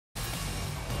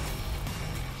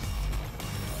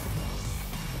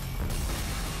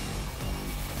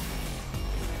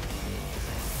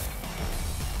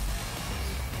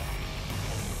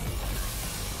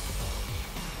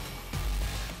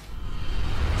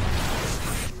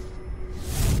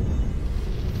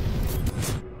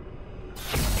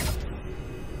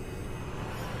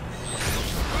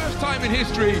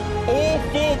history, all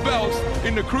 4 belts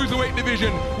in the cruiserweight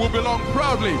division will belong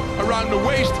proudly around the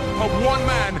waist of one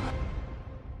man.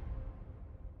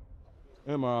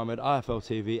 Umar Ahmed, IFL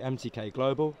TV, MTK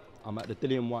Global. I'm at the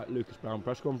Dillian White Lucas Brown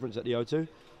press conference at the O2.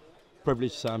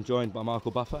 Privileged to say I'm joined by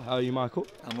Michael Buffer. How are you, Michael?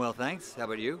 I'm well, thanks. How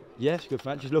about you? Yes, good,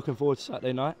 thanks. Just looking forward to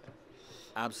Saturday night.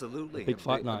 Absolutely. Big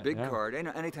fight night. A big yeah. card.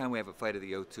 Anytime we have a fight at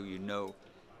the O2, you know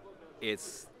it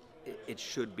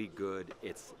should be good.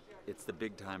 It's the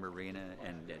big time arena,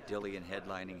 and Dillian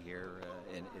headlining here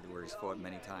where he's fought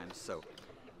many times. So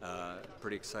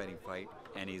pretty exciting fight,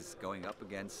 and he's going up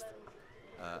against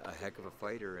a heck of a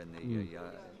fighter in the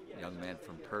young man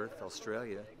from Perth,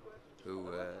 Australia, who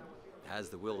has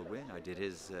the will to win. I did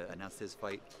announced his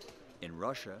fight in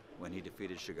Russia when he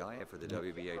defeated Shagayev for the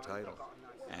WBA title.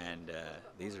 And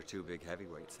these are 2 big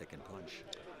heavyweights that can punch.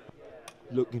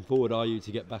 Looking forward, are you,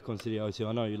 to get back onto the O2?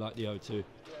 I know you like the O2.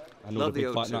 And Love all the big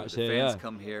O2. fight nights The here. fans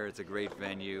come here. It's a great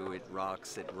venue. It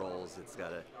rocks. It rolls. It's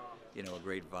got a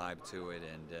great vibe to it.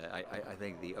 And I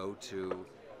think the O2,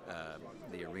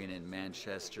 the arena in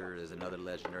Manchester, is another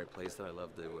legendary place that I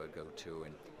love to go to.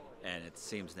 And it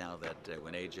seems now that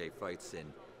when AJ fights in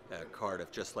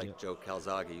Cardiff, just like Joe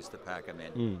Calzaghe used to pack him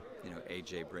in.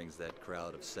 AJ brings that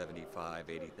crowd of 75,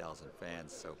 80,000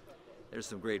 fans. So there's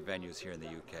some great venues here in the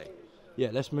UK. Yeah,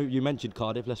 let's move. You mentioned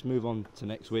Cardiff. Let's move on to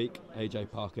next week.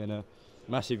 AJ Parker in a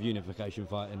massive unification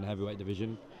fight in the heavyweight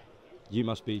division. You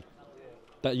must be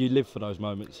that you live for those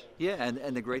moments. Yeah,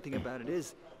 and the great thing about it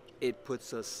is, it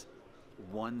puts us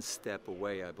one step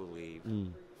away, I believe,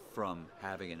 from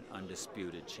having an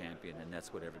undisputed champion, and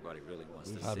that's what everybody really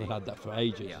wants to see. We haven't had that for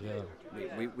ages.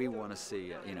 Yeah. We want to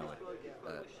see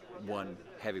one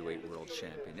heavyweight world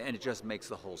champion, and it just makes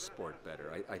the whole sport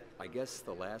better. I guess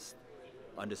the last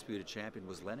undisputed champion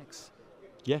was Lennox.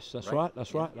 Yes, that's right.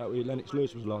 That's right. Lennox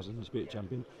Lewis was the last undisputed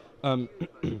champion.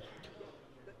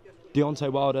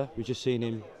 Deontay Wilder, we've just seen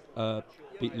him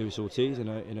beat Luis Ortiz in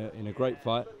a great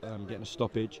fight, getting a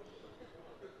stoppage.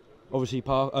 Obviously,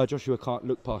 Joshua can't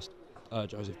look past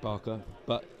Joseph Parker,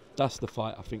 but that's the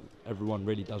fight I think everyone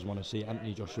really does want to see,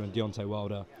 Anthony Joshua and Deontay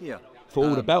Wilder. Yeah. For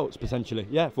all the belts, potentially.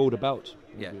 Yeah, for all the belts.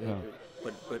 Yeah.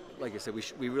 But like I said,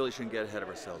 we really shouldn't get ahead of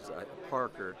ourselves.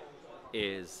 Parker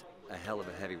is a hell of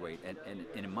a heavyweight, and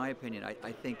in my opinion,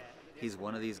 I think he's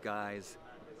one of these guys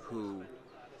who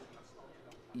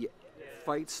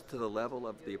fights to the level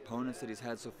of the opponents that he's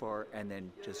had so far, and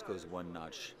then just goes one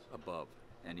notch above,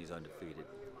 and he's undefeated.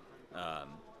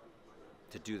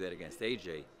 To do that against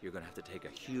AJ, you're going to have to take a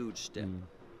huge step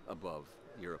above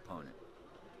your opponent.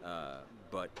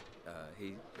 But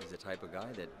he's the type of guy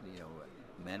that,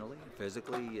 mentally,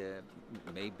 physically,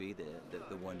 may be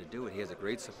the one to do it. He has a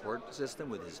great support system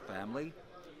with his family,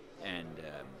 and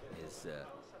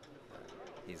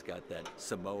he's got that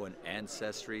Samoan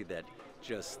ancestry that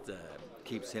just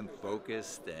keeps him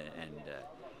focused, and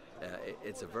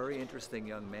it's a very interesting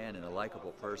young man and a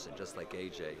likable person, just like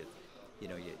AJ.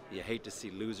 You hate to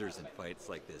see losers in fights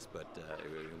like this, but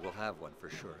we'll have one for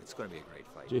sure. It's going to be a great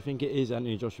fight. Do you think it is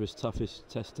Anthony Joshua's toughest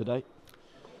test to date?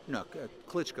 No,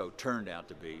 Klitschko turned out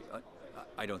to be,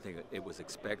 I don't think it was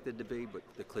expected to be, but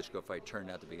the Klitschko fight turned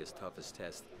out to be his toughest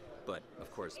test, but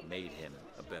of course made him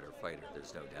a better fighter.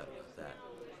 There's no doubt about that.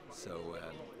 So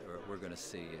we're going to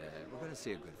see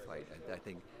a good fight. I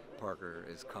think Parker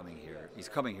is coming here. He's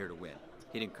coming here to win.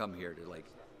 He didn't come here to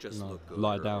just look good.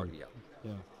 Lie down.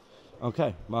 Yeah.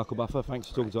 Okay, Michael Buffer, thanks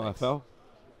for talking to IFL.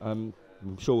 I'm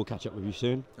sure we'll catch up with you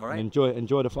soon. All right. And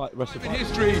enjoy the fight. Rest of the In fight.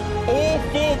 history, all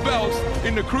 4 belts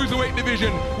in the cruiserweight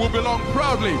division will belong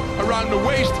proudly around the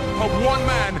waist of one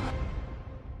man.